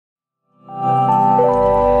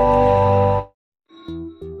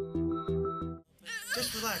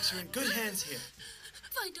You're in good hands here.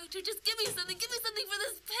 Fine, doctor, just give me something. Give me something for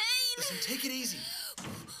this pain. Listen, take it easy.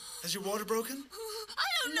 Has your water broken? I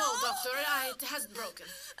don't know. No, doctor, it hasn't broken.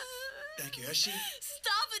 Thank you. Has she?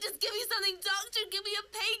 Stop it. Just give me something, doctor. Give me a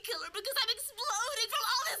painkiller because I'm exploding from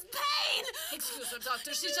all this pain. Excuse her,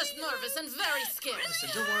 doctor. She's just nervous and very scared. Listen,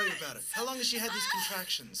 don't worry about it. How long has she had these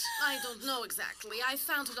contractions? I don't know exactly. I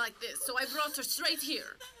found her like this, so I brought her straight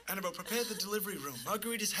here. Annabelle, prepare the delivery room.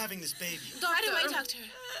 Marguerite's having this baby. Doctor, Right away, doctor.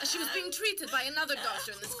 She was being treated by another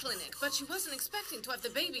doctor in this clinic, but she wasn't expecting to have the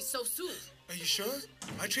baby so soon. Are you sure?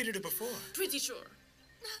 I treated her before. Pretty sure.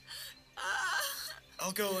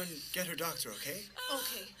 I'll go and get her doctor, okay?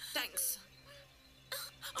 Okay, thanks.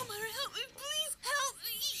 Oh, Myra, help me. Please help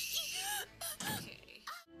me. Okay.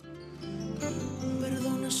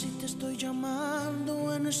 Perdona si te estoy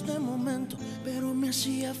llamando en este momento, pero me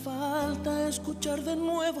hacía falta escuchar de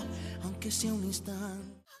nuevo, aunque sea un instante.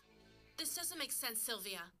 This doesn't make sense,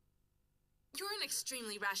 Sylvia. You're an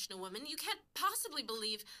extremely rational woman. You can't possibly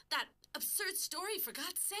believe that absurd story, for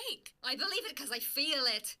God's sake. I believe it because I feel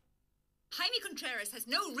it. Jaime Contreras has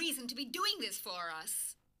no reason to be doing this for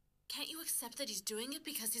us. Can't you accept that he's doing it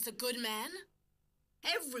because he's a good man?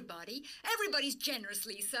 Everybody's generous,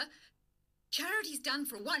 Lisa. Charity's done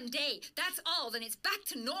for one day. That's all, then it's back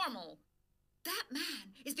to normal. That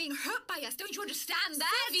man is being hurt by us. Don't you understand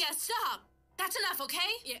that? Sylvia, stop! That's enough,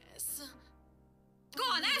 okay? Yes. Go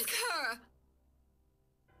on, ask her.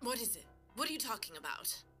 What is it? What are you talking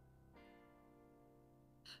about?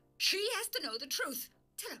 She has to know the truth.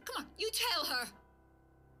 Tell her, come on, you tell her.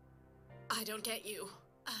 I don't get you.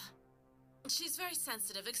 She's very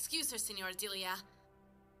sensitive. Excuse her, Senora Delia.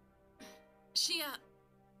 She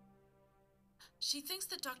thinks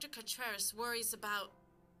that Dr. Contreras worries about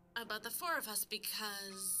the four of us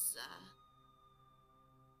because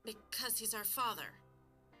he's our father.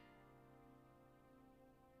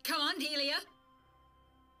 Come on, Delia.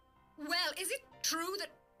 Well, is it true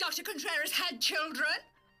that Dr. Contreras had children?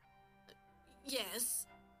 Yes,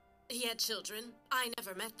 he had children. I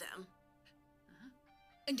never met them.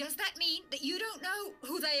 And does that mean that you don't know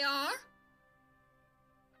who they are?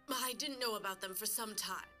 I didn't know about them for some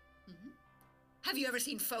time. Have you ever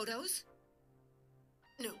seen photos?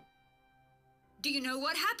 No. Do you know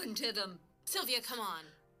what happened to them? Sylvia, come on.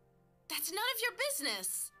 That's none of your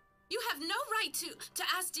business. You have no right to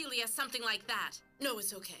ask Delia something like that. No,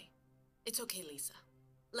 it's okay. It's okay, Lisa.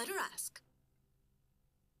 Let her ask.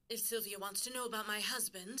 If Sylvia wants to know about my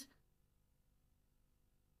husband,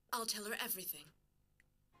 I'll tell her everything.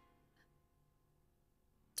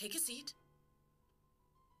 Take a seat.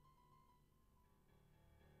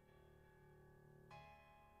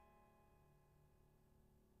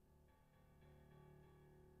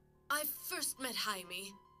 I first met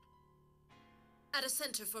Jaime at a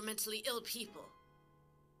center for mentally ill people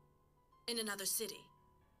in another city.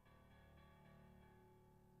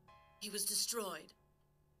 He was destroyed,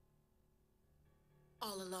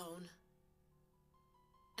 all alone,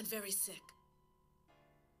 and very sick.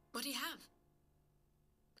 What'd he have?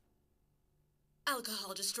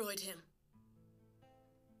 Alcohol destroyed him.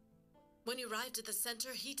 When he arrived at the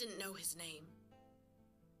center, he didn't know his name.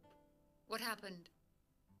 What happened?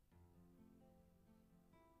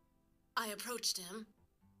 I approached him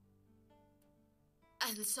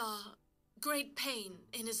and saw great pain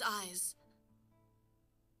in his eyes.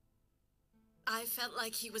 I felt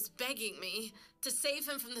like he was begging me to save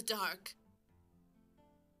him from the dark.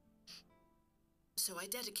 So I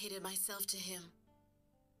dedicated myself to him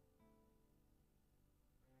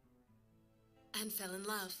and fell in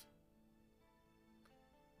love.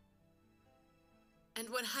 And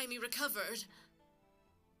when Jaime recovered,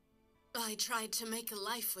 I tried to make a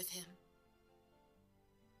life with him.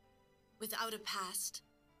 Without a past,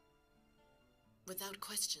 without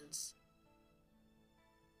questions.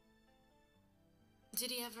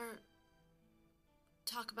 Did he ever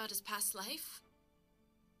talk about his past life?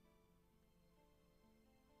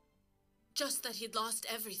 Just that he'd lost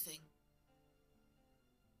everything.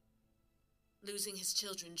 Losing his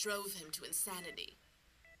children drove him to insanity.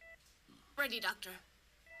 Ready, Doctor.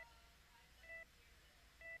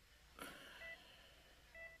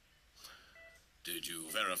 Did you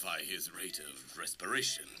verify his rate of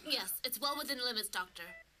respiration? Yes, it's well within limits, Doctor.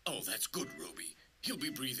 Oh, that's good, Ruby. He'll be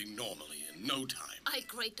breathing normally in no time.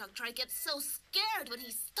 Great, Doctor. I get so scared when he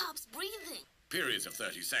stops breathing. Periods of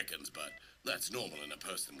 30 seconds, but that's normal in a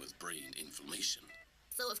person with brain inflammation.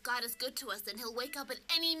 So if God is good to us, then he'll wake up at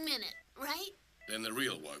any minute, right? Then the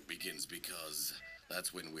real work begins because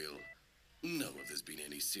that's when we'll know if there's been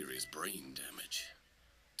any serious brain damage.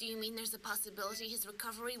 Do you mean there's a possibility his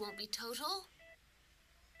recovery won't be total?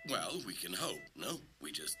 Well, we can hope, no?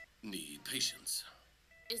 We just need patience.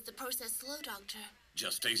 Is the process slow, Doctor?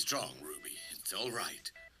 Just stay strong, Ruby. It's all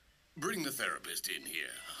right. Bring the therapist in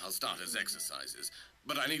here. I'll start his exercises.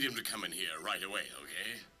 But I need him to come in here right away,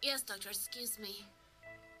 okay? Yes, Doctor, excuse me.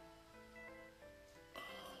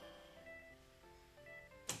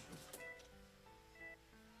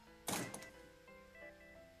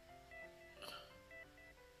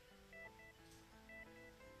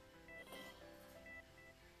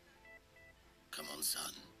 Come on,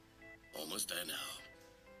 son. Almost there now.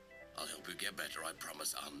 I'll help you get better. I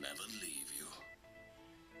promise I'll never leave you.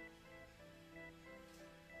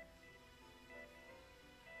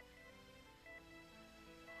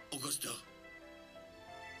 Augusto.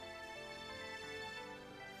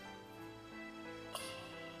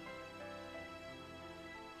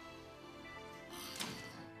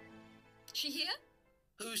 She here?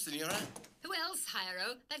 Who, Senora? Who else,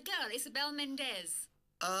 Jairo? That girl, Isabel Mendez.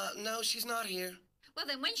 No, she's not here. Well,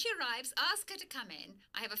 then when she arrives, ask her to come in.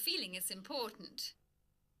 I have a feeling it's important.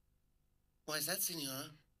 Why is that,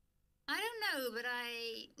 Senora? I don't know, but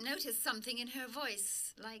I noticed something in her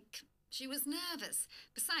voice, like she was nervous.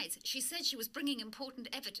 Besides, she said she was bringing important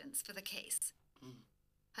evidence for the case.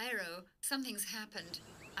 Jairo, something's happened.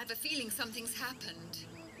 I have a feeling something's happened.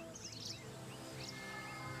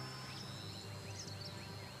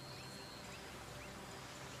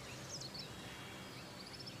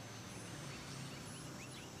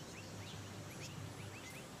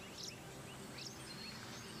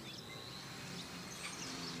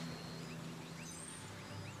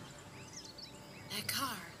 That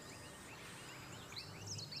car.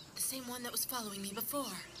 The same one that was following me before.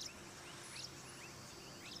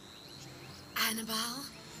 Annabelle?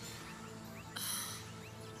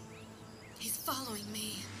 He's following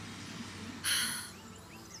me.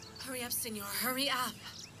 Hurry up, senor. Hurry up.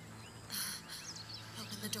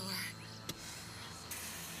 Open the door.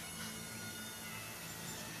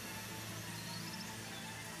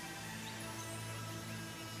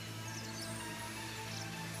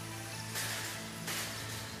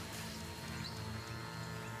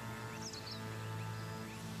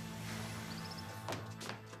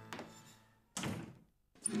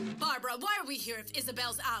 Barbara, why are we here if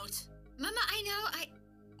Isabel's out? Mama, I know,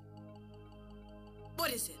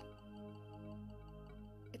 What is it?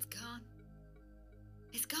 It's gone.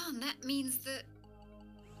 It's gone. That means that...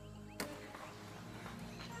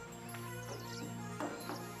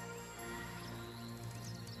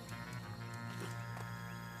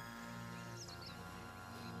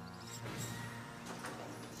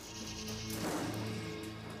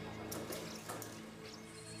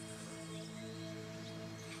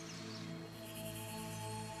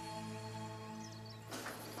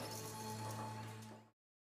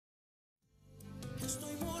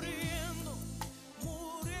 Estoy muriendo,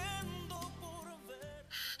 muriendo por ver.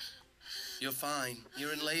 You're fine.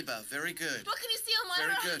 You're in labor. Very good. What can you see,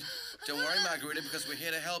 Elmira? Very good. Don't worry, Margarita, because we're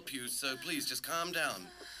here to help you, so please just calm down.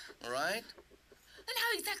 All right? And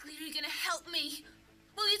how exactly are you gonna help me?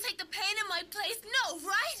 Will you take the pain in my place? No,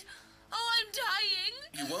 right? Oh, I'm dying.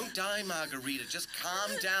 You won't die, Margarita. Just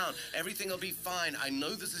calm down. Everything will be fine. I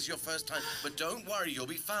know this is your first time, but don't worry. You'll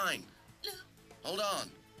be fine. No. Hold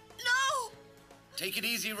on. No! Take it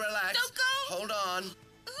easy. Relax. Don't go. Hold on.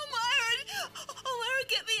 Elmira,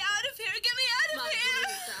 get me out of here. Get me out of here.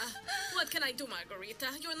 Margarita. What can I do, Margarita?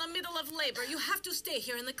 You're in the middle of labor. You have to stay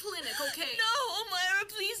here in the clinic, okay? No, Elmira,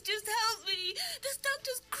 please just help me. This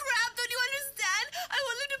doctor's crap, don't you understand? I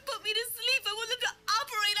want him to put me to sleep. I want him to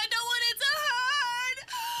operate. I don't want it to hurt.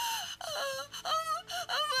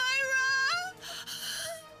 Elmira.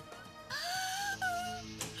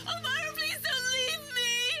 Elmira, please don't leave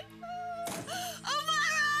me.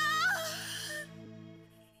 Elmira.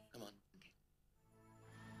 Come on.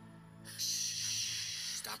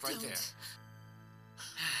 Stop right there.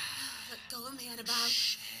 Let go of me, Annabelle.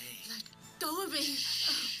 Let go of me.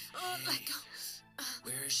 Let go.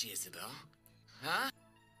 Where is she, Isabel? Huh?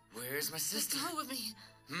 Where's my sister? Let go of me.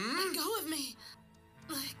 Let go of me.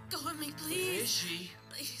 Let go of me, please. Where is she?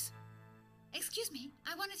 Please. Excuse me,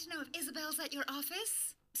 I wanted to know if Isabel's at your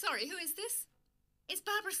office. Sorry, who is this? It's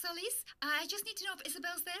Barbara Solis. I just need to know if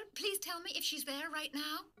Isabel's there. Please tell me if she's there right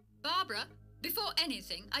now. Barbara, before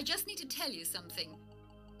anything, I just need to tell you something.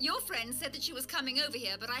 Your friend said that she was coming over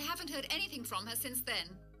here, but I haven't heard anything from her since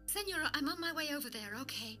then. Senora, I'm on my way over there,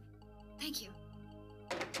 okay? Thank you.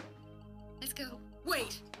 Let's go.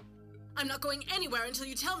 Wait. I'm not going anywhere until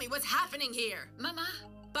you tell me what's happening here. Mama,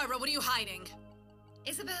 Barbara, what are you hiding?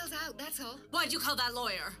 Isabel's out, that's all. Why'd you call that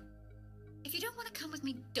lawyer? If you don't want to come with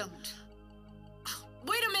me, don't.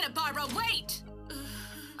 Wait a minute, Barbara, wait!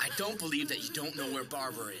 I don't believe that you don't know where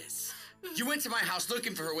Barbara is. You went to my house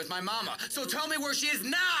looking for her with my mama, so tell me where she is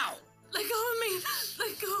now! Let go of me!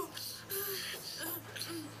 Let go!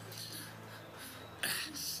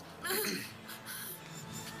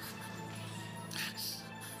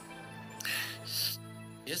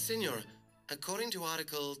 Yes, senor. According to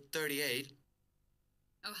Article 38...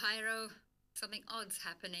 Oh, Jairo, something odd's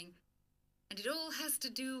happening. And it all has to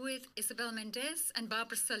do with Isabel Mendez and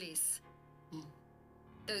Barbara Solis.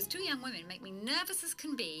 Those two young women make me nervous as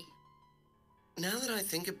can be. Now that I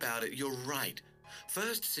think about it, you're right.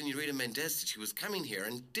 First, Senorita Mendez said she was coming here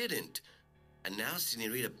and didn't. And now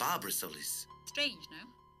Senorita Barbara Solis. Strange, no?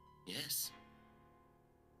 Yes.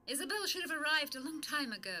 Isabel should have arrived a long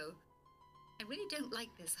time ago. I really don't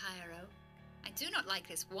like this, Jairo. I do not like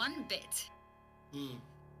this one bit.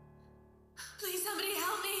 Please, somebody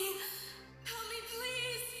help me! Help me,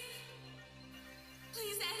 please!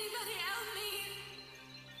 Please, anybody help me!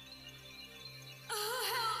 Oh,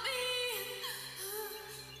 help me!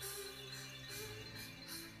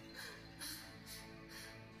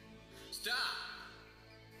 Stop!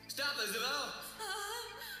 Stop, Isabel!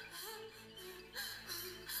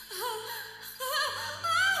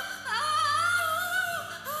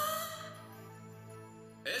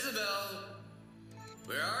 Isabel!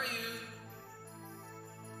 Where are you?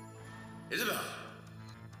 Isabel!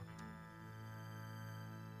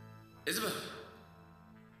 Isabel!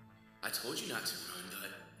 I told you not to run,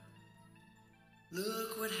 but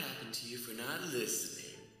look what happened to you for not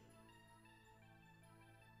listening.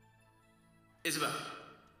 Isabel!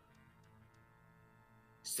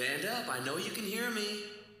 Stand up, I know you can hear me.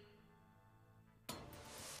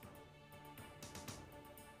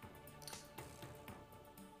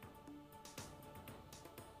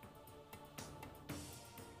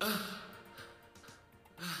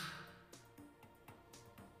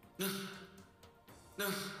 No,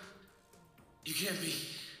 you can't be.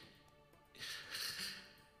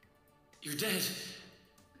 You're dead.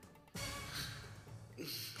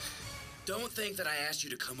 Don't think that I asked you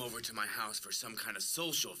to come over to my house for some kind of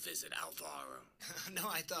social visit, Alvaro. No,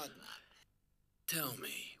 I thought... Tell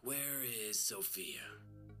me, where is Sophia?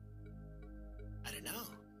 I don't know.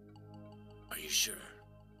 Are you sure?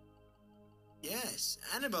 Yes,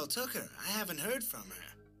 Annabelle took her. I haven't heard from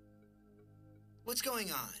her. What's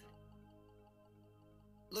going on?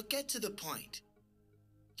 Look, get to the point.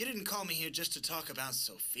 You didn't call me here just to talk about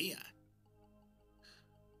Sophia.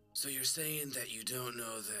 So you're saying that you don't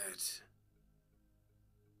know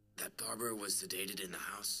that Barbara was sedated in the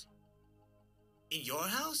house? In your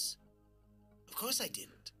house? Of course I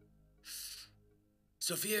didn't.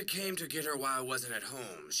 Sophia came to get her while I wasn't at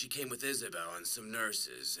home. She came with Isabel and some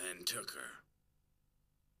nurses and took her.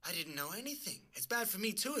 I didn't know anything. It's bad for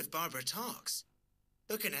me, too, if Barbara talks.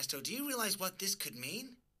 Look, Ernesto, do you realize what this could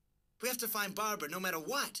mean? We have to find Barbara no matter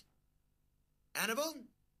what. Annabelle?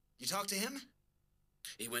 You talked to him?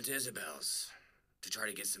 He went to Isabel's to try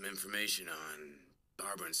to get some information on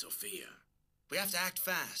Barbara and Sophia. We have to act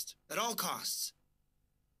fast, at all costs.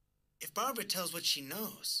 If Barbara tells what she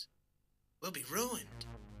knows, we'll be ruined.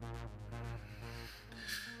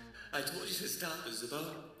 I told you to stop,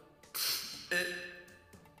 Isabel. And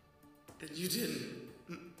you didn't.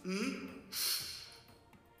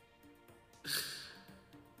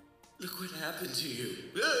 Look what happened to you.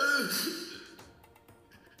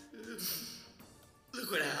 Look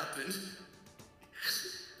what happened.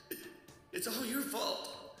 It's all your fault.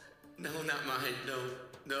 No, not mine.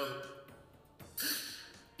 No.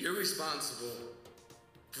 You're responsible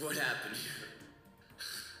for what happened here.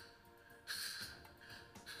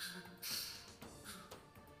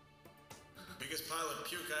 Biggest pile of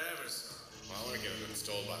puke I ever saw. Well, I want to get it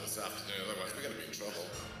installed by this afternoon, otherwise we're going to be in trouble.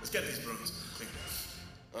 Let's get these brooms. Clean it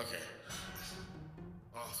up. Okay.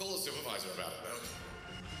 I'll call the supervisor about it, though.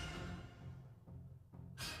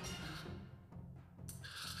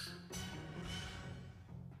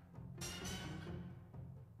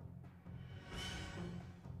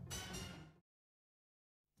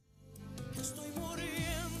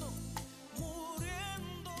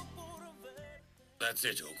 That's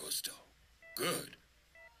it, Augusto. Good.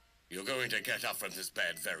 You're going to get up from this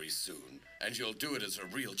bed very soon, and you'll do it as a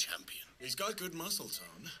real champion. He's got good muscle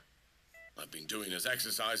tone. I've been doing his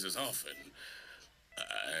exercises often,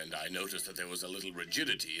 and I noticed that there was a little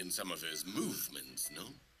rigidity in some of his movements, no?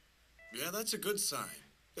 Yeah, that's a good sign.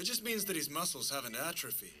 It just means that his muscles haven't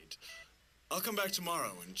atrophied. I'll come back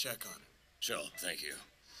tomorrow and check on him. Sure, thank you.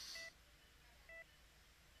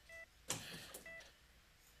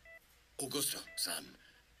 Augusto, son,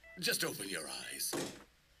 just open your eyes.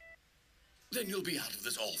 Then you'll be out of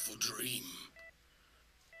this awful dream.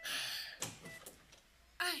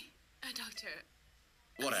 Ay.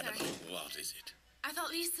 What, Sorry. Annabelle? What is it? I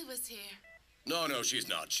thought Lisa was here. No, she's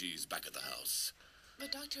not. She's back at the house.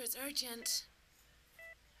 But, Doctor, it's urgent.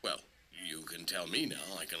 Well, you can tell me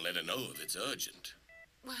now. I can let her know if it's urgent.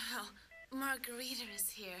 Well, Margarita is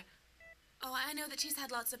here. Oh, I know that she's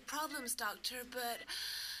had lots of problems, Doctor, but...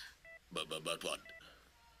 But what?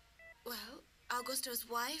 Well, Augusto's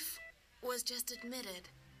wife was just admitted.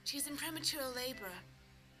 She's in premature labor.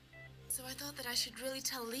 So I thought that I should really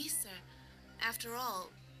tell Lisa. After all,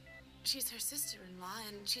 she's her sister-in-law,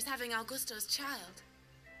 and she's having Augusto's child.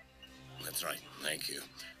 That's right. Thank you.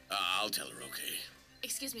 I'll tell her, okay?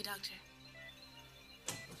 Excuse me, Doctor.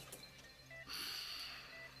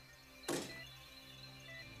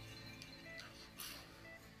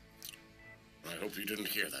 I hope you didn't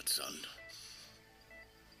hear that, son.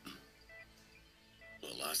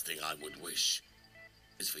 The last thing I would wish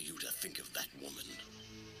is for you to think of that woman.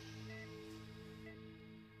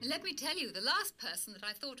 Let me tell you, the last person that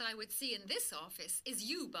I thought I would see in this office is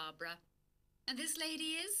you, Barbara. And this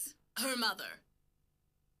lady is? Her mother.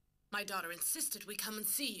 My daughter insisted we come and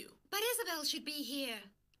see you. But Isabel should be here.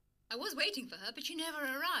 I was waiting for her, but she never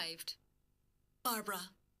arrived. Barbara,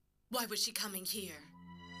 why was she coming here?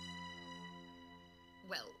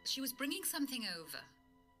 Well, she was bringing something over.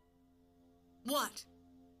 What?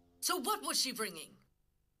 So what was she bringing?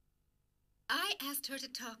 I asked her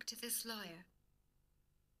to talk to this lawyer.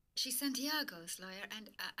 She's Santiago's lawyer, and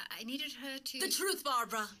I needed her to... The truth,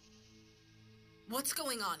 Barbara. What's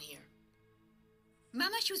going on here?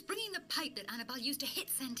 Mama, she was bringing the pipe that Annabelle used to hit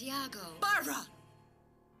Santiago. Barbara!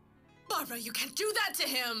 Barbara, you can't do that to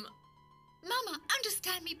him! Mama,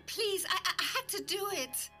 understand me, please. I had to do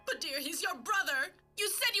it. But dear, he's your brother. You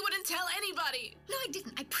said you wouldn't tell anybody. No, I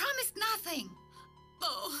didn't. I promised nothing.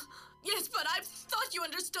 Oh, yes, but I thought you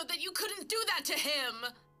understood that you couldn't do that to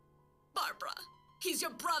him. Barbara, he's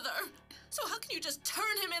your brother. So how can you just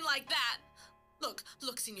turn him in like that? Look,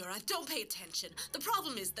 Senora, don't pay attention. The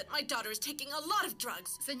problem is that my daughter is taking a lot of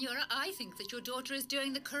drugs. Senora, I think that your daughter is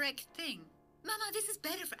doing the correct thing. Mama, this is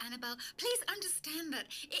better for Annabelle. Please understand that.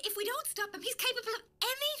 If we don't stop him, he's capable of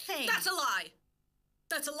anything. That's a lie.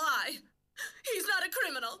 That's a lie. He's not a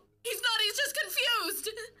criminal. He's just confused.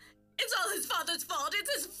 It's all his father's fault.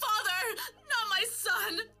 It's his father, not my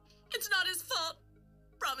son. It's not his fault.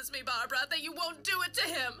 Promise me, Barbara, that you won't do it to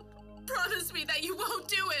him. Promise me that you won't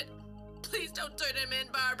do it. Please don't turn him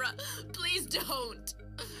in, Barbara. Please don't.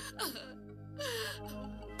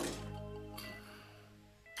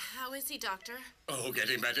 How is he, Doctor? Oh,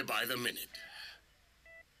 getting better by the minute.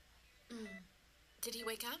 Did he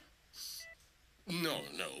wake up? No,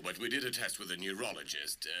 but we did a test with a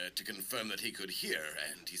neurologist to confirm that he could hear,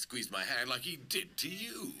 and he squeezed my hand like he did to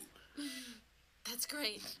you. That's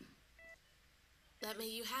great. That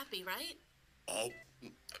made you happy, right? Oh,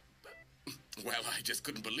 well, I just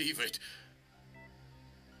couldn't believe it.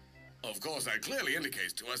 Of course, that clearly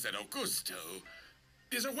indicates to us that Augusto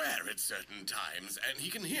is aware at certain times, and he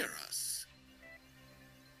can hear us.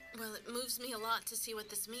 Well, it moves me a lot to see what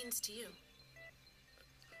this means to you.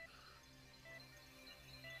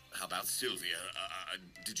 How about Sylvia?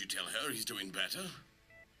 Did you tell her he's doing better?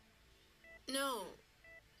 No.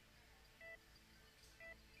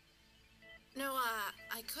 No,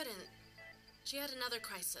 I couldn't. She had another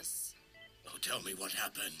crisis. Oh, tell me what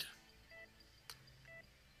happened.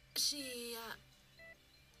 She,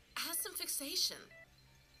 has some fixation.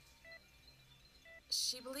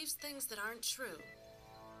 She believes things that aren't true.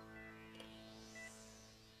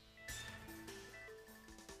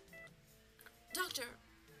 Doctor,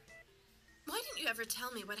 why didn't you ever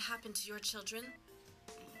tell me what happened to your children?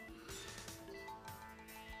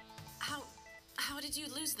 How did you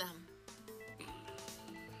lose them?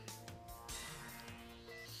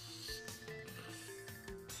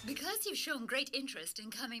 Because you've shown great interest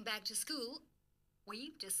in coming back to school,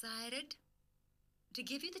 we've decided to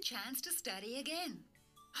give you the chance to study again.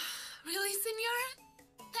 Really,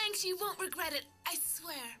 Senora? Thanks, you won't regret it, I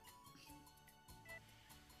swear.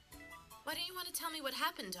 Why don't you want to tell me what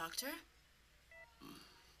happened, Doctor?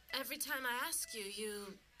 Every time I ask you,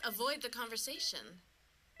 you avoid the conversation.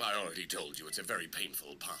 I already told you it's a very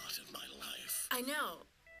painful part of my life. I know,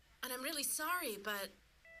 and I'm really sorry, but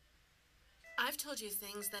I've told you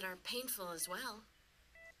things that are painful as well.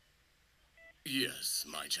 Yes,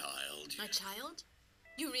 my child. My child?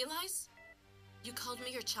 You realize? You called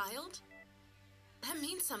me your child? That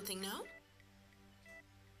means something, no?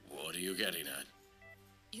 What are you getting at?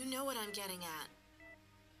 You know what I'm getting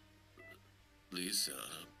at. Lisa,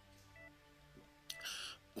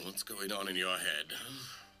 what's going on in your head?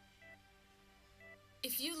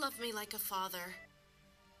 If you love me like a father,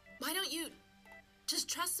 why don't you Just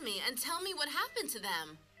trust me and tell me what happened to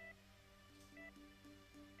them.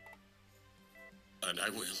 And I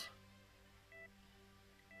will.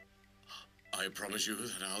 I promise you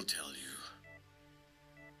that I'll tell you.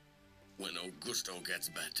 When Augusto gets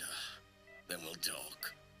better, then we'll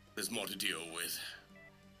talk. There's more to deal with.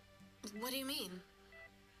 What do you mean?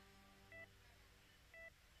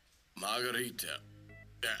 Margarita.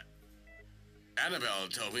 Annabelle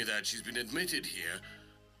told me that she's been admitted here.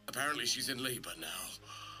 Apparently she's in labor now.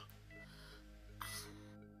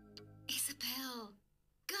 Isabel.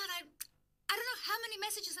 God, I don't know how many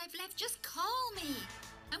messages I've left. Just call me.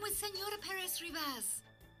 I'm with Senora Perez Rivas.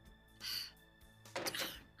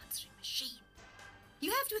 Answering machine.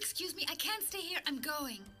 You have to excuse me. I can't stay here. I'm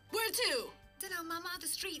going. Where to? Dunno, Mama. The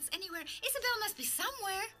streets. Anywhere. Isabel must be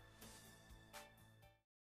somewhere.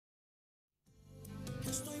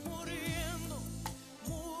 Estoy muriendo,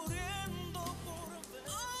 muriendo por ver.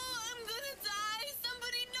 Oh, I'm gonna die.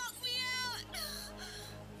 Somebody knock me out.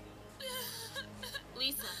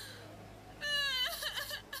 Lisa.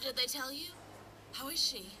 Did they tell you? How is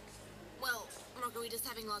she? Well, Margarita's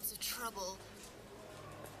having lots of trouble.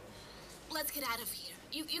 Let's get out of here.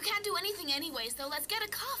 You can't do anything anyway, so let's get a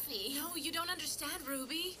coffee. No, you don't understand,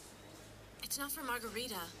 Ruby. It's not for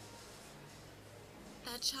Margarita.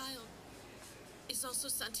 That child is also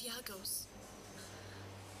Santiago's.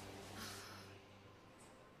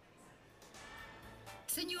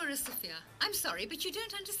 Senora Sofia, I'm sorry, but you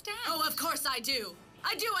don't understand. Oh, of course I do.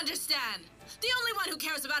 I do understand. The only one who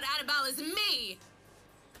cares about Annabelle is me.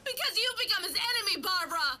 Because you've become his enemy,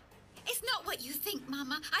 Barbara. It's not what you think,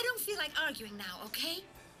 Mama. I don't feel like arguing now, okay?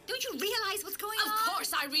 Don't you realize what's going on? Of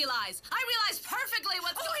course I realize. I realize perfectly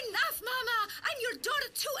what's Oh, enough, Mama! I'm your daughter,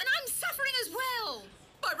 too, and I'm suffering as well!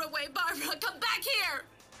 Barbara, wait, Barbara, come back here!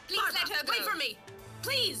 Please Barbara, let her go. wait for me!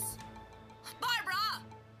 Please! Barbara!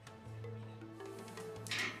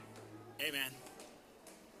 Hey, man.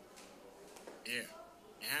 Here,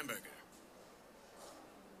 a hamburger.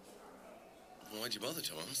 Why'd you bother,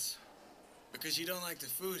 Thomas? Because you don't like the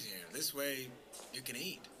food here. This way, you can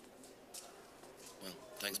eat. Well,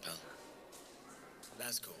 thanks, pal.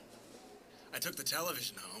 That's cool. I took the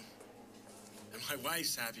television home. And my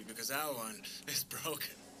wife's happy because our one is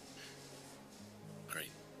broken.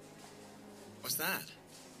 Great. What's that?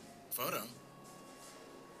 Photo?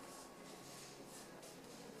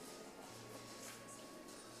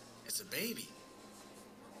 It's a baby.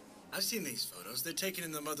 I've seen these photos. They're taken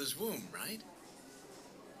in the mother's womb, right?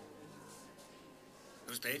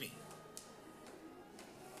 Whose baby?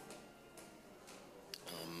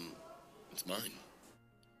 It's mine.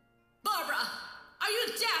 Barbara! Are you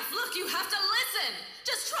deaf? Look, you have to listen!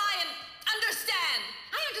 Just try and understand!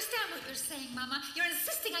 I understand what you're saying, Mama. You're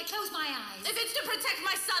insisting I close my eyes. If it's to protect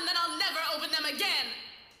my son, then I'll never open them again!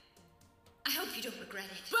 I hope you don't regret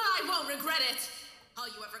it. But I won't regret it! All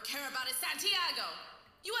you ever care about is Santiago!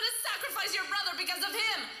 You want to sacrifice your brother because of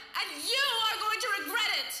him! And you are going to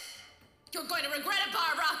regret it! You're going to regret it,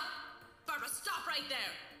 Barbara! Barbara, stop right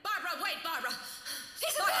there! Barbara, wait, Barbara!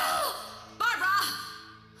 Isabel! Barbara!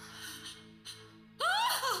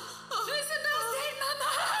 Isabel, stay, Mama!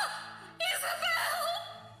 Isabel!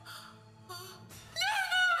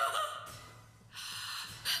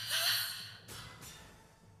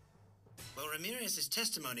 Well, Ramirez's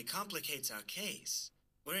testimony complicates our case.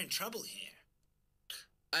 We're in trouble here.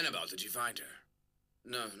 Annabelle, did you find her?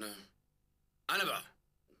 No. Annabelle!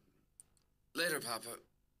 Later, Papa.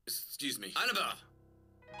 Excuse me. Annabelle!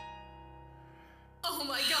 Oh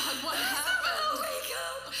my God, what happened? Wake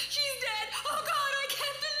up! She's dead! Oh God, I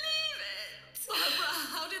can't believe it! Barbara,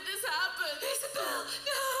 how did this happen? Isabel,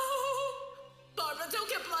 no! Barbara, don't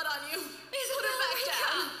get blood on you. Isabel, Put her back wake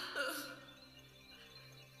down.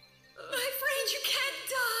 My friend, you can't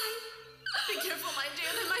die! Be careful, my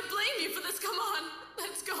dear. They might blame you for this. Come on.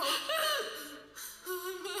 Let's go.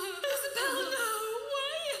 Isabel, no!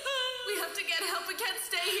 Why? We have to get help. We can't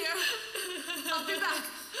stay here. I'll be back.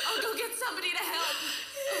 I'll go get somebody to help.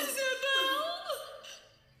 Isabel!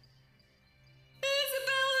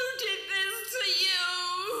 Isabel, who did this to you?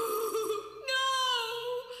 No!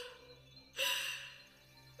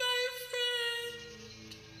 My friend!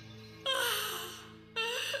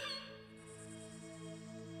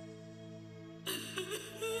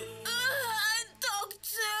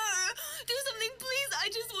 Doctor! Do something, please. I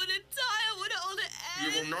just want to die. I want it all to end. You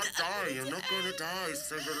will not die. You're not going to die,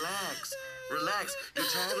 so relax. Relax. Your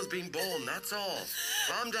child is being born, that's all.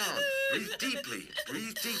 Calm down. Breathe deeply.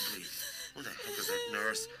 Breathe deeply. Where the heck is that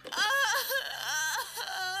nurse?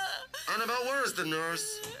 Annabelle, where is the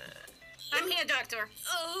nurse? I'm here, Doctor.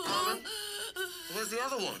 Carmen? Where's the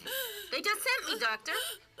other one? They just sent me, Doctor.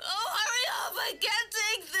 Oh, hurry up! I can't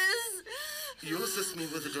take this! You'll assist me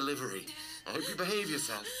with the delivery. I hope you behave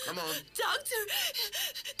yourself. Come on. Doctor!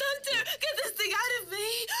 Doctor, get this thing out of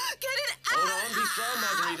me! Get it out! Hold on, be strong,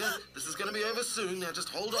 Margarita. This is gonna be over soon. Now just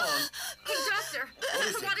hold on. Hey, doctor,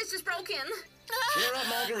 what is just broken? Cheer up,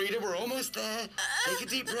 Margarita. We're almost there. Take a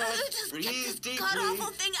deep breath. Just Breathe get this deeply.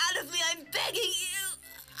 god-awful thing out of me, I'm begging you!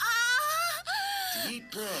 Ah!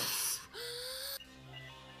 Deep breath.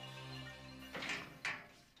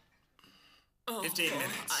 Oh, 15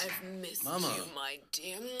 minutes. I've missed Mama. you, my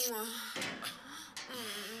dear.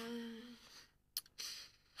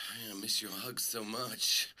 I miss your hugs so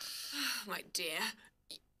much. My dear,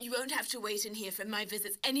 you won't have to wait in here for my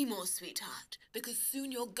visits anymore, sweetheart, because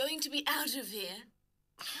soon you're going to be out of here.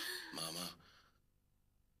 Mama,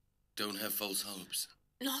 don't have false hopes.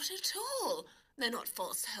 Not at all. They're not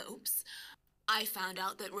false hopes. I found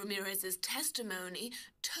out that Ramirez's testimony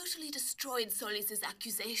totally destroyed Solis's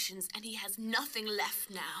accusations, and he has nothing left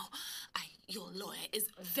now. Your lawyer is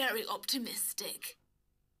very optimistic.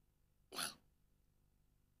 Well,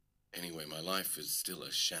 anyway, my life is still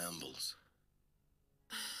a shambles.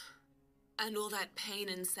 And all that pain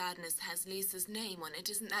and sadness has Lisa's name on it,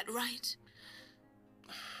 isn't that right?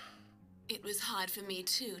 It was hard for me,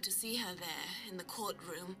 too, to see her there in the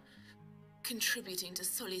courtroom, contributing to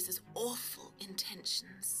Solis's awful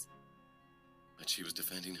intentions. But she was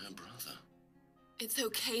defending her brother. It's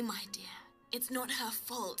okay, my dear. It's not her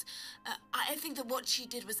fault. I think that what she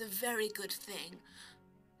did was a very good thing.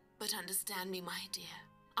 But understand me, my dear.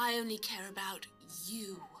 I only care about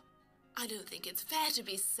you. I don't think it's fair to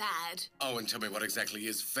be sad. Oh, and tell me what exactly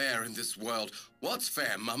is fair in this world. What's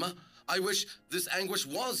fair, Mama? I wish this anguish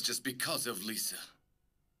was just because of Lisa.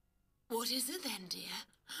 What is it then, dear?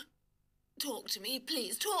 Talk to me,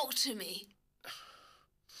 please, talk to me.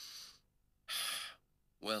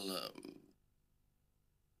 Well,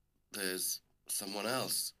 there's someone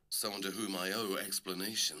else, someone to whom I owe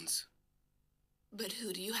explanations. But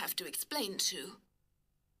who do you have to explain to?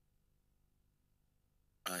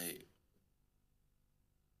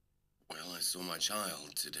 Well, I saw my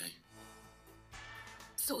child today.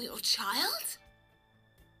 Saw your child?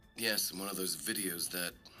 Yes, in one of those videos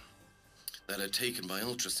that are taken by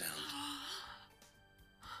ultrasound.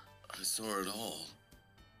 I saw it all.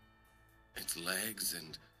 Its legs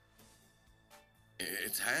and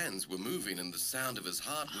its hands were moving, and the sound of his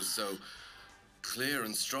heart was so clear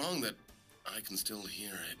and strong that I can still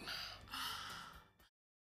hear it.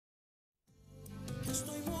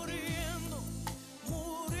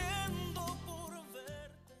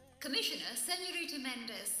 Commissioner, Senorita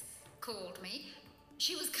Mendez called me.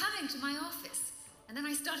 She was coming to my office, and then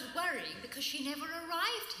I started worrying because she never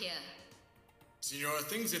arrived here. Senora,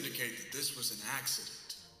 things indicate that this was an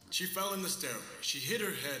accident. She fell in the stairway. She hit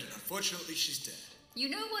her head, and unfortunately, she's dead. You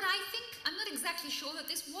know what I think? I'm not exactly sure that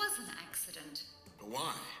this was an accident. But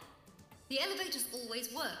why? The elevators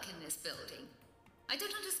always work in this building. I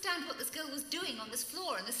don't understand what this girl was doing on this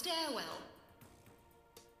floor in the stairwell.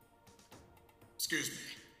 Excuse me.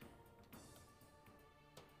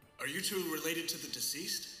 Are you two related to the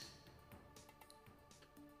deceased?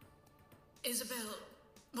 Isabel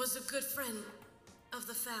was a good friend of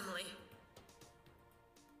the family.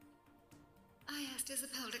 I asked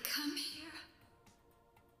Isabel to come here.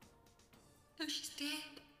 No, she's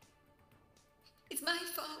dead. It's my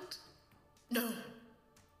fault. No,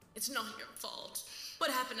 it's not your fault.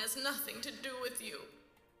 What happened has nothing to do with you.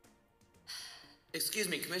 Excuse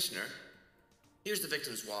me, Commissioner. Here's the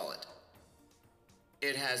victim's wallet.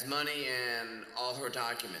 It has money and all her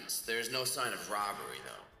documents. There's no sign of robbery,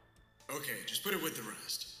 though. Okay, just put it with the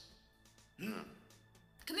rest.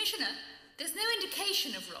 Commissioner, there's no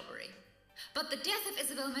indication of robbery. But the death of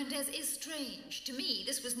Isabel Mendez is strange. To me,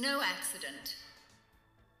 this was no accident.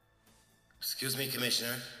 Excuse me,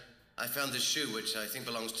 Commissioner. I found this shoe, which I think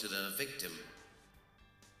belongs to the victim.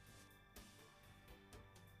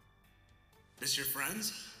 This your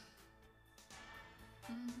friends?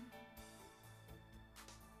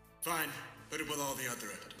 Fine, put it with all the other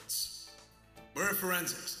evidence. Where are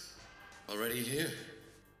forensics? Already here.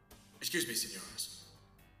 Excuse me, senores.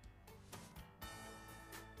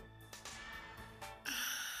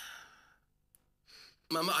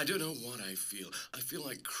 Mama, I don't know what I feel. I feel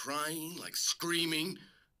like crying, like screaming.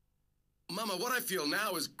 Mama, what I feel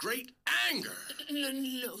now is great anger.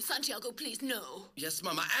 No, Santiago, please, no. Yes,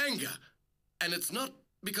 Mama, anger. And it's not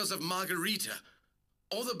because of Margarita,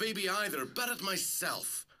 or the baby either, but at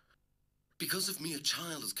myself. Because of me, a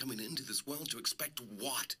child is coming into this world to expect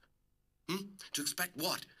what? To expect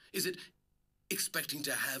what? Is it expecting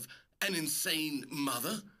to have an insane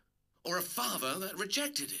mother? Or a father that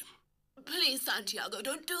rejected him? Please, Santiago,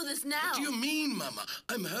 don't do this now. What do you mean, Mama?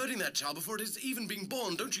 I'm hurting that child before it has even been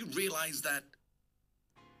born. Don't you realize that?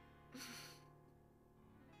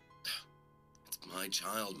 It's my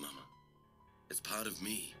child, Mama. It's part of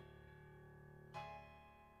me.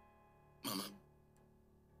 Mama,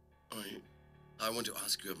 I want to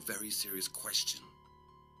ask you a very serious question.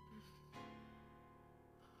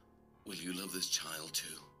 Will you love this child too?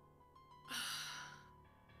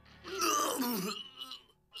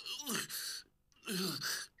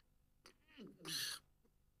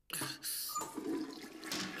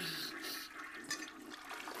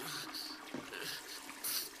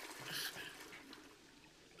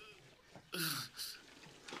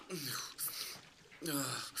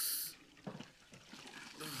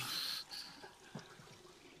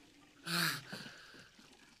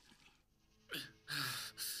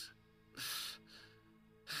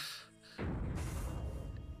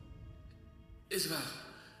 Isabel,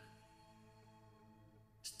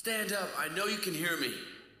 stand up. I know you can hear me.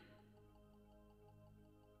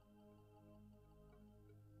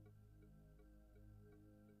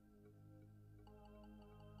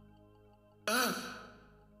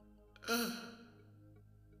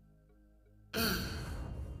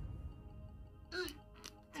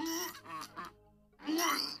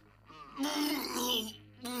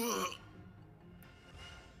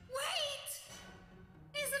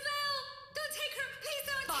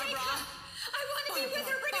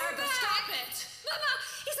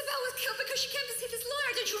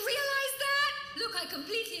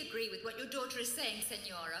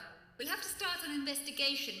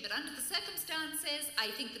 But under the circumstances,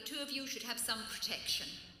 I think the two of you should have some protection.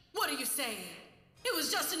 What are you saying? It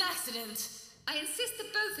was just an accident. I insist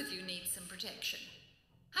that both of you need some protection.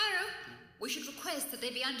 Hiro, we should request that they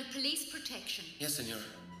be under police protection. Yes, Senora.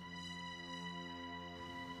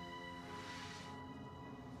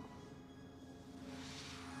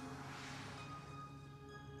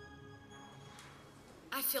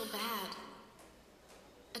 I feel bad.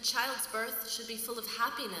 A child's birth should be full of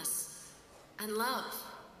happiness and love.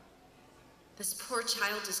 This poor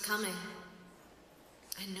child is coming,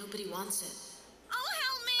 and nobody wants it. Oh,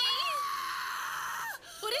 help me!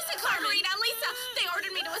 What is it, Carmelita? Lisa, they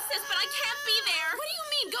ordered me to assist, but I can't be there. What do you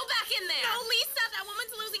mean? Go back in there. No, Lisa, that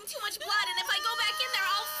woman's losing too much blood, and if I go back in there,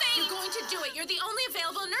 I'll faint. You're going to do it. You're the only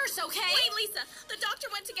available nurse, okay? Wait, Lisa. The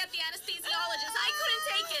doctor went to get the anesthesiologist. I couldn't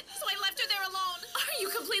take it, so I left her there alone. Are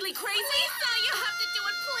you completely crazy? Lisa, you have to do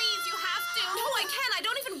it, please. You have to. No, I can't. I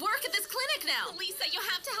don't even work at this clinic now. Lisa, you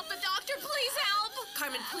have to help the doctor. Please help.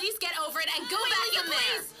 Carmen, please get over it and go back in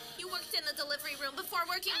there. You worked in the delivery room before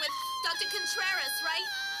working with Dr. Contreras, right?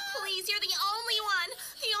 Please, you're the only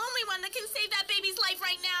one that can save that baby's life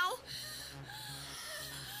right now.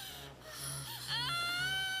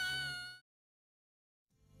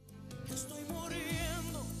 Estoy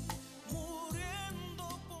muriendo,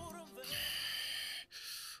 muriendo por ver.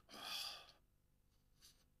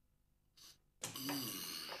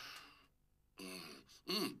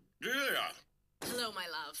 Yeah. Hello, my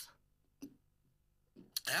love.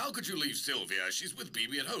 How could you leave Sylvia? She's with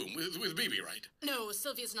Bibi at home. With Bibi, right? No,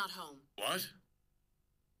 Sylvia's not home. What?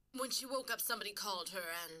 When she woke up, somebody called her,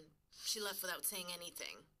 and she left without saying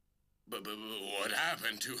anything. But what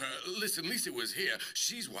happened to her? Listen, Lisa was here.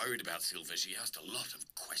 She's worried about Sylvia. She asked a lot of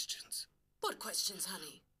questions. What questions,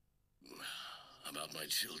 honey? About my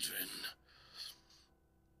children.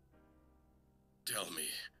 Tell me,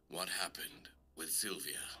 what happened with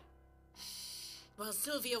Sylvia? Well,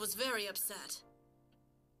 Sylvia was very upset.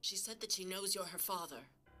 She said that she knows you're her father.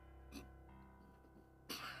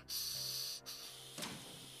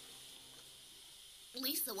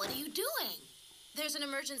 Lisa, what are you doing? There's an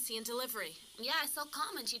emergency in delivery. Yeah, I saw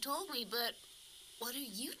Carmen. She told me, but what are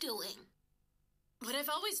you doing? What I've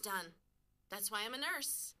always done. That's why I'm a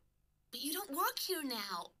nurse. But you don't work here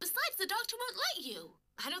now. Besides, the doctor won't let you.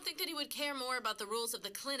 I don't think that he would care more about the rules of the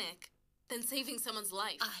clinic than saving someone's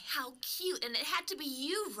life. How cute. And it had to be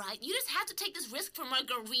you, right? You just had to take this risk for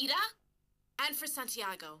Margarita. And for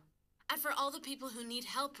Santiago. And for all the people who need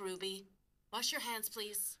help, Ruby. Wash your hands,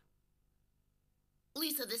 please.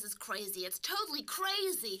 Lisa, this is crazy. It's totally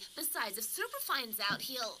crazy. Besides, if Super finds out,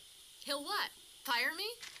 he'll... He'll what? Fire me?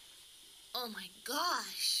 Oh, my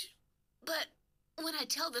gosh. But when I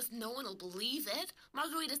tell this, no one will believe it.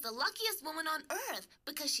 Margarita's the luckiest woman on Earth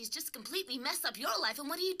because she's just completely messed up your life. And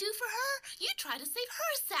what do you do for her? You try to save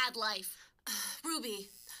her sad life. Ruby,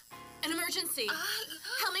 an emergency.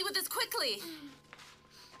 Help me with this quickly.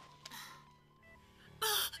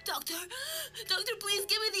 Doctor, please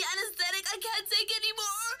give me the anesthetic. I can't take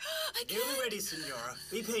anymore. Nearly ready, Senora.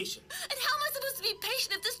 Be patient. And how am I supposed to be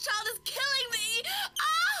patient if this child is killing me?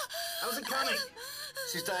 Ah! How's it coming?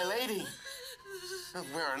 She's dilating. Oh,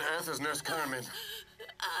 where on earth is Nurse Carmen?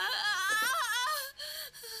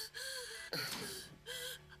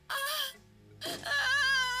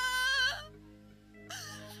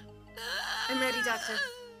 I'm ready, Doctor.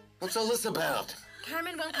 What's all this about?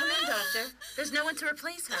 Carmen won't come in, Doctor. There's no one to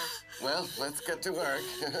replace her. Well, let's get to work.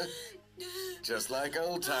 Just like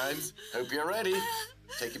old times. Hope you're ready.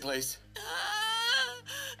 Take your place.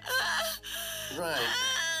 Right.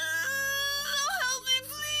 Help me,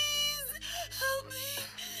 please. Help me.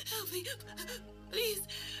 Help me. Please.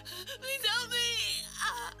 Please help me.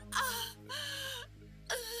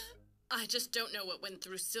 I just don't know what went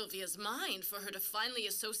through Sylvia's mind for her to finally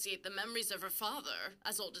associate the memories of her father,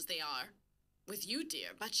 as old as they are, with you, dear,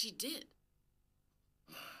 but she did.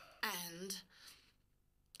 And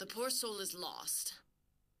the poor soul is lost.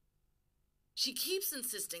 She keeps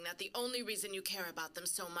insisting that the only reason you care about them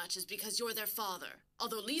so much is because you're their father,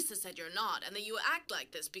 although Lisa said you're not, and that you act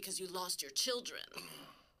like this because you lost your children.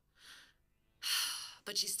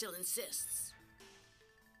 But she still insists.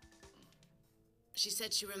 She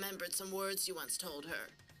said she remembered some words you once told her,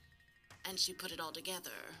 and she put it all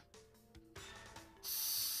together.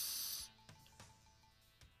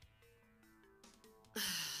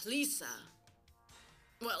 Lisa,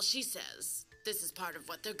 well, she says this is part of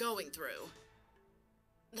what they're going through.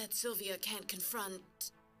 That Sylvia can't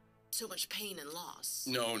confront so much pain and loss.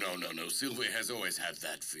 No. Sylvia has always had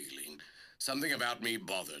that feeling. Something about me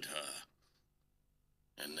bothered her.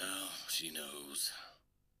 And now she knows.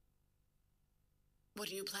 What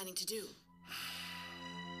are you planning to do?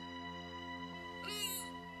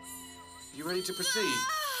 You ready to proceed?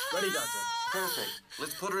 Ready, Doctor. Perfect.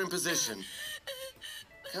 Let's put her in position.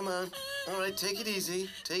 Come on. All right, take it easy.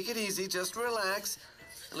 Take it easy. Just relax.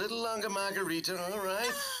 A little longer, Margarita, all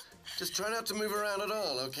right? Just try not to move around at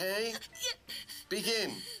all, okay?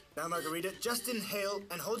 Begin. Now, Margarita, just inhale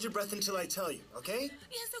and hold your breath until I tell you, okay?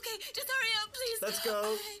 Yes, okay. Just hurry up, please. Let's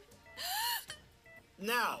go.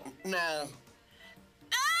 Now. Now.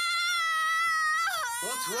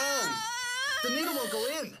 What's wrong? The needle won't go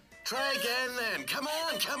in. Try again, then. Come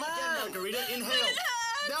on, come Again, on. Margarita, inhale.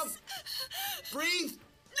 Now, breathe.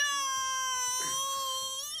 No.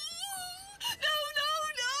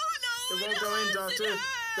 It won't go in, Doctor.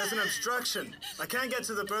 There's an obstruction. I can't get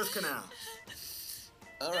to the birth canal.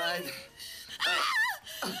 All right.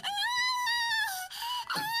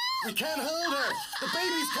 We can't hold her. The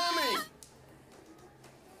baby's coming.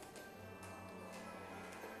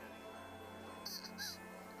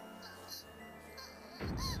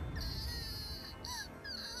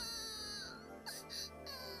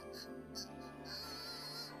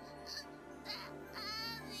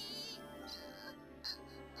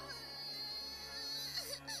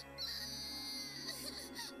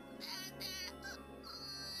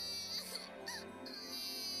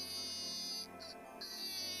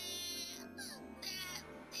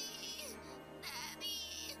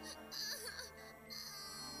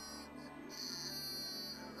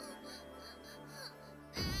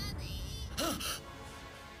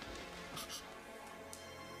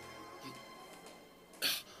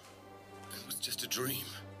 It was just a dream.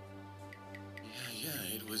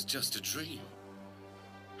 Yeah, it was just a dream.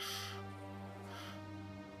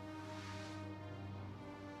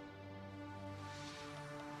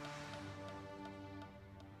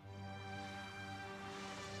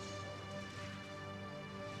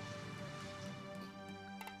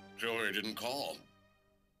 Joy didn't call.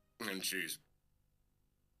 And she's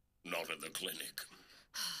not at the clinic.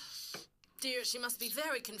 Dear, she must be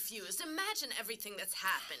very confused. Imagine everything that's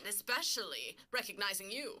happened, especially recognizing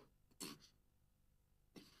you.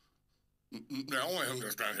 Now I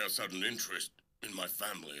understand her sudden interest in my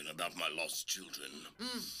family and about my lost children.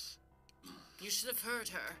 You should have heard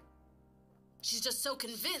her. She's just so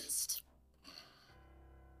convinced.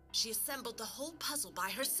 She assembled the whole puzzle by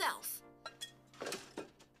herself.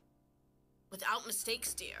 Without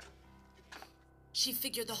mistakes, dear. She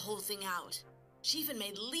figured the whole thing out. She even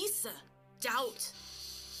made Lisa doubt.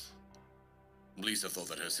 Lisa thought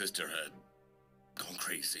that her sister had gone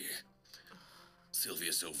crazy.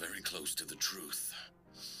 Sylvia's so very close to the truth.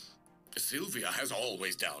 Sylvia has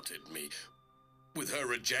always doubted me, with her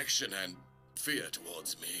rejection and fear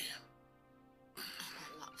towards me.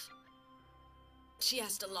 Love. She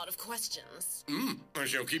asked a lot of questions. And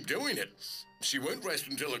she'll keep doing it. She won't rest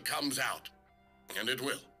until it comes out. And it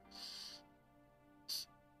will.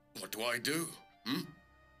 What do I do?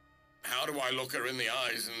 How do I look her in the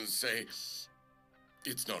eyes and say,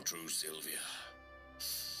 it's not true, Sylvia?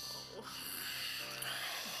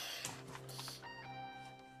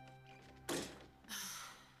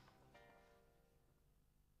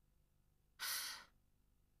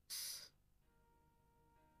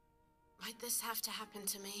 Why'd this have to happen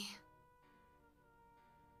to me?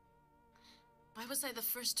 Why was I the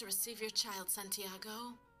first to receive your child,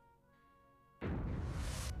 Santiago?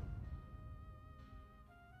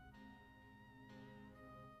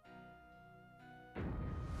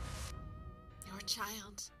 Your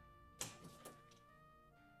child.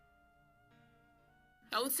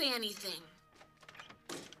 Don't say anything.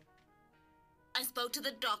 I spoke to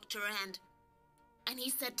the doctor and he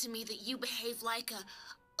said to me that you behave like a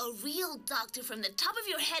real doctor from the top of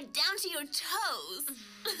your head down to your toes.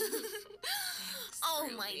 Thanks, Oh,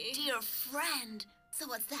 Ruby. my dear friend. So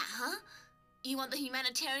what's that, huh? You want the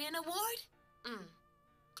humanitarian award?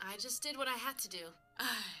 I just did what I had to do.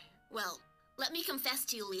 Well, let me confess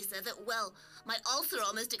to you, Lisa, that, well, my ulcer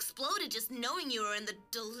almost exploded just knowing you were in the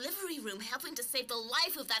delivery room helping to save the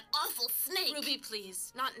life of that awful snake. Ruby,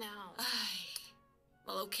 please. Not now.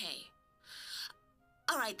 Well, okay.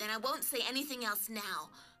 All right, then I won't say anything else now,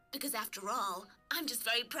 because after all, I'm just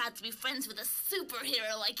very proud to be friends with a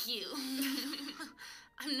superhero like you.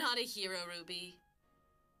 I'm not a hero, Ruby.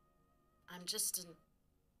 I'm just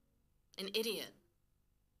an idiot.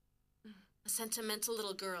 A sentimental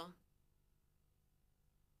little girl.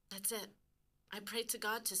 That's it. I prayed to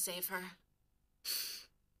God to save her.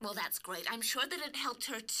 Well, that's great. I'm sure that it helped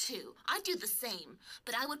her, too. I'd do the same,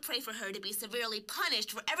 but I would pray for her to be severely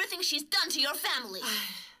punished for everything she's done to your family.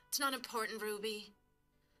 It's not important, Ruby.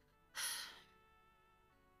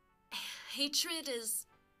 Hatred is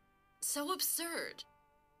so absurd.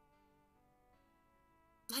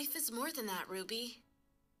 Life is more than that, Ruby.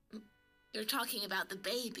 You're talking about the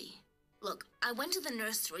baby. Look, I went to the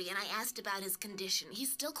nursery and I asked about his condition.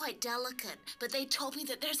 He's still quite delicate, but they told me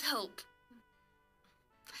that there's hope.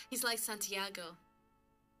 He's like Santiago,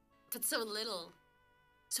 but so little,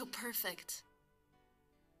 so perfect,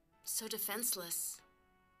 so defenseless.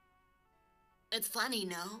 It's funny,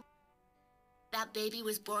 no? That baby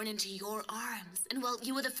was born into your arms, and well,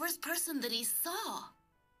 you were the first person that he saw.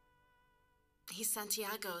 He's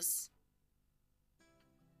Santiago's.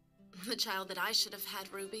 The child that I should have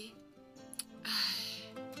had, Ruby.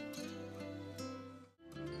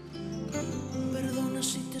 Perdona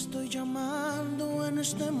si te estoy llamando en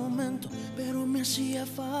este momento, pero me hacía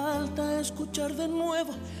falta escuchar de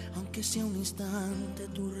nuevo, aunque sea un instante,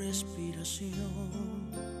 tu respiración.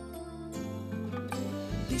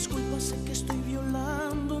 Disculpa, sé que estoy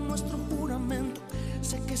violando nuestro juramento,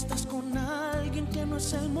 sé que estás con alguien que no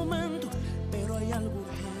es el momento, pero hay algo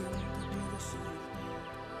urgente que decirte.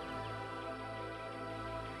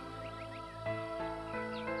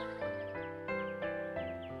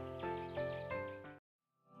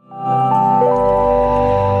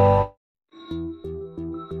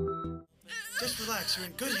 Just relax. You're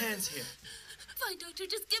in good hands here. Fine, doctor,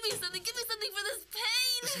 just give me something for this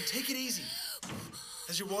pain. Listen, take it easy.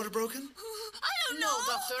 Has your water broken? I don't No, know.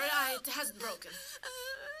 doctor, it hasn't broken.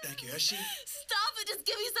 Thank you. Has she? Stop it, just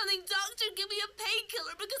give me something, doctor. Give me a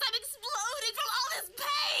painkiller because I'm exploding from all this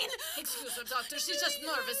pain. Excuse her, doctor. She's just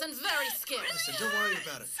nervous and very scared. Listen, don't worry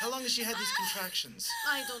about it. How long has she had these contractions?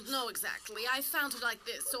 I don't know exactly. I found her like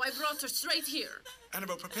this, so I brought her straight here.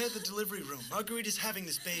 Annabelle, prepare the delivery room. Marguerite is having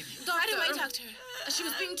this baby. Doctor, Right away, doctor. She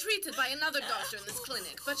was being treated by another doctor in this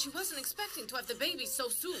clinic, but she wasn't expecting to have the baby so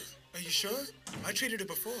soon. Are you sure? I treated her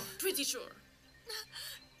before. Pretty sure.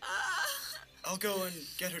 I'll go and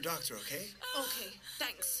get her doctor, okay? Okay,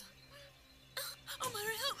 thanks. Oh,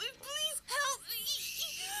 Mara, help me, please. Help me.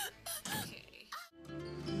 Okay.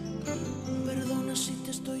 Perdona si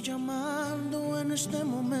te estoy llamando en este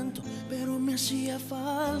momento, pero me hacía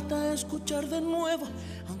falta escuchar de nuevo,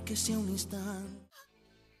 aunque sea un instante.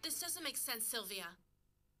 This doesn't make sense, Sylvia.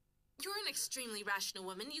 You're an extremely rational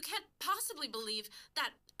woman. You can't possibly believe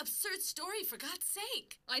that absurd story, for God's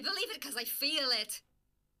sake. I believe it because I feel it.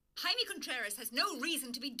 Jaime Contreras has no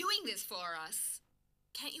reason to be doing this for us.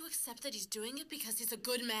 Can't you accept that he's doing it because he's a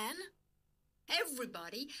good man?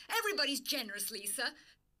 Everybody's generous, Lisa.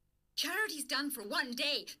 Charity's done for one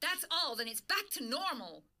day. That's all, then it's back to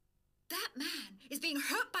normal. That man is being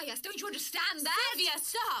hurt by us. Don't you understand that? Sylvia,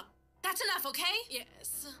 stop! That's enough, okay?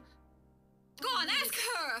 Yes. Go on, ask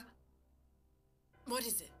her. What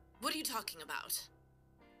is it? What are you talking about?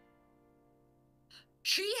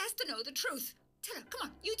 She has to know the truth. Tell her, come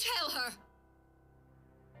on, you tell her.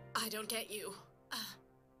 I don't get you.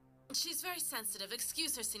 She's very sensitive.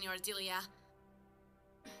 Excuse her, Senora Delia.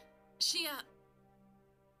 She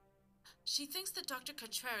thinks that Dr.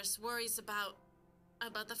 Contreras worries about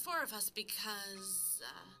the four of us because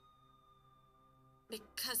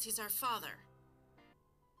he's our father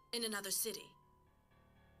in another city.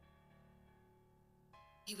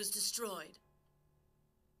 He was destroyed.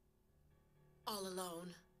 All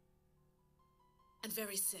alone. and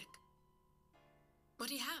very sick.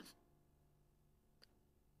 What'd he have?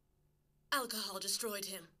 Alcohol destroyed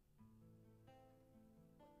him.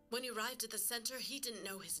 When he arrived at the center, he didn't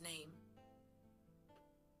know his name.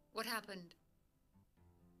 What happened?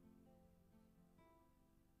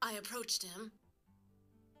 I approached him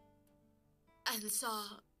and saw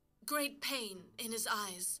great pain in his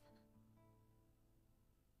eyes.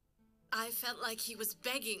 I felt like he was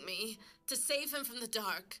begging me to save him from the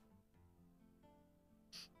dark.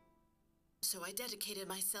 So I dedicated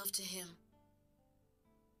myself to him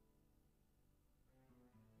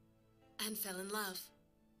and fell in love.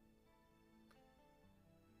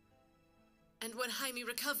 And when Jaime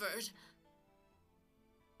recovered,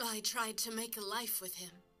 I tried to make a life with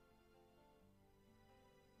him.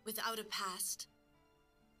 Without a past,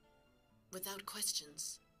 without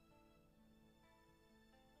questions.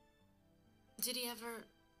 Did he ever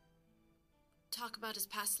talk about his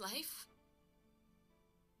past life?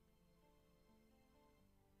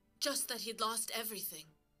 Just that he'd lost everything.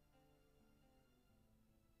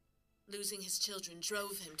 Losing his children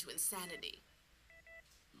drove him to insanity.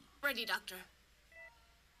 Ready, Doctor.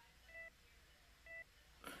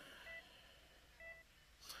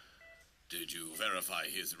 Did you verify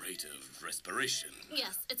his rate of respiration?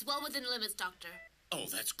 Yes, it's well within limits, Doctor. Oh,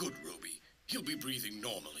 that's good, Ruby. He'll be breathing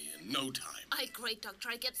normally in no time. Great, Doctor.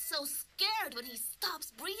 I get so scared when he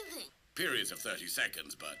stops breathing. Periods of 30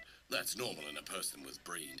 seconds, but that's normal in a person with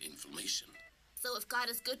brain inflammation. So if God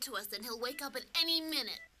is good to us, then he'll wake up at any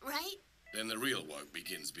minute, right? Then the real work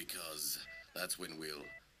begins, because that's when we'll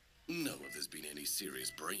know if there's been any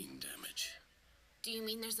serious brain damage. Do you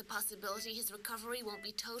mean there's a possibility his recovery won't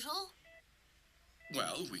be total?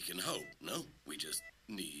 Well, we can hope, no? We just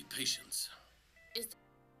need patience.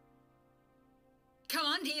 Come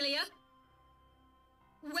on, Delia.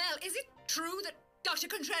 Well, is it true that Dr.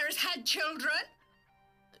 Contreras had children?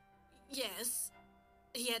 Yes,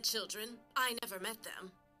 he had children. I never met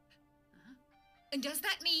them. And does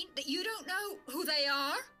that mean that you don't know who they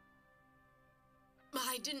are?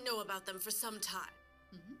 I didn't know about them for some time.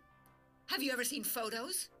 Have you ever seen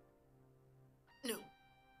photos? No.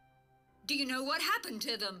 Do you know what happened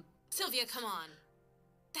to them? Sylvia, come on.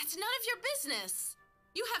 That's none of your business.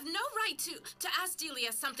 You have no right to ask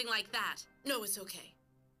Delia something like that. No, it's okay.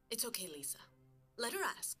 It's okay, Lisa. Let her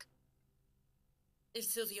ask. If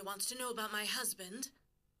Sylvia wants to know about my husband,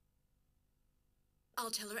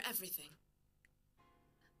 I'll tell her everything.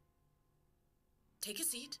 Take a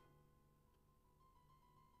seat.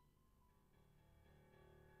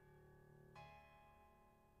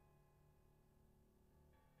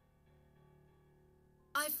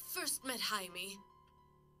 I first met Jaime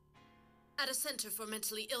at a center for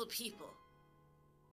mentally ill people.